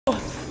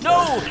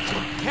No!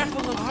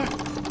 Careful, Lamar.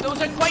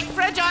 Those are quite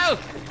fragile.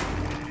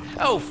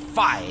 Oh,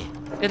 fie.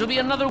 It'll be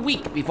another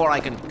week before I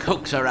can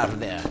coax her out of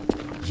there.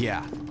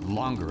 Yeah,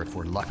 longer if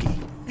we're lucky.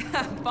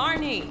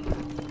 Barney,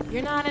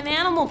 you're not an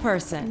animal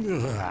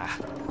person. Ugh.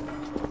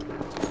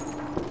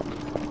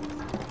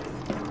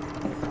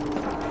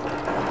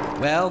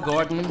 Well,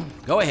 Gordon,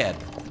 go ahead.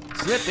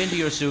 Slip into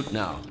your suit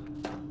now.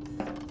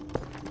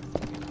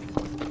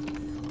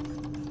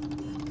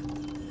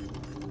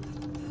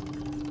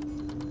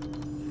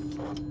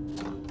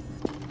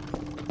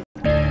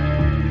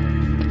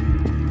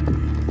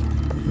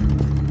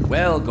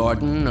 Well,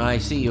 Gordon, I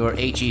see your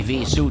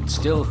HEV suit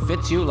still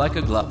fits you like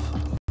a glove.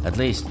 At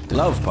least, the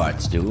glove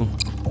parts do.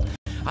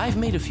 I've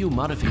made a few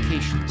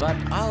modifications, but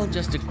I'll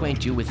just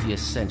acquaint you with the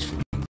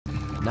essentials.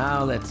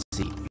 Now, let's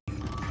see.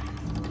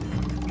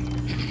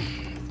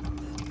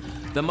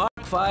 The Mark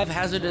V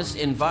Hazardous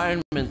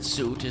Environment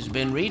suit has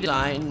been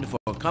redesigned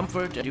for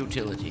comfort and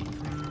utility.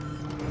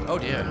 Oh,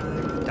 dear.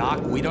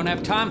 Doc, we don't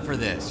have time for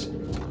this.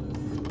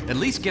 At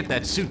least get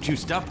that suit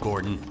juiced up,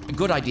 Gordon.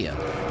 Good idea.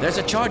 There's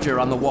a charger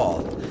on the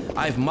wall.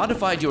 I've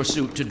modified your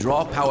suit to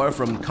draw power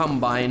from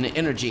Combine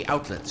energy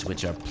outlets,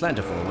 which are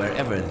plentiful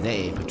wherever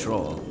they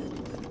patrol.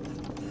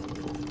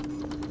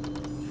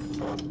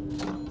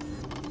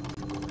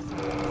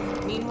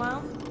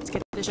 Meanwhile, let's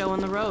get the show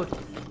on the road.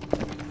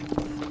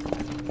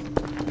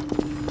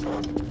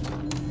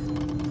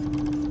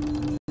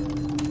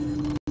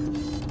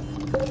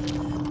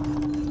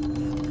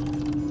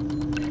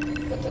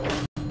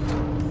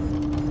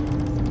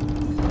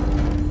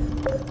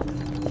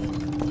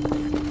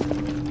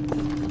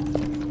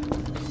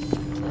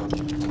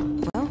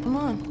 Well, come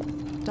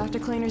on. Dr.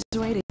 Cleaner's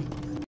waiting.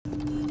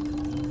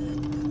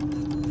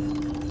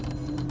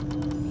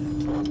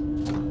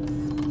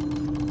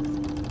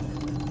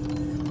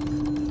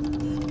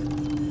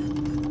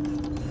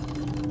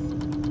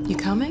 You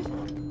coming?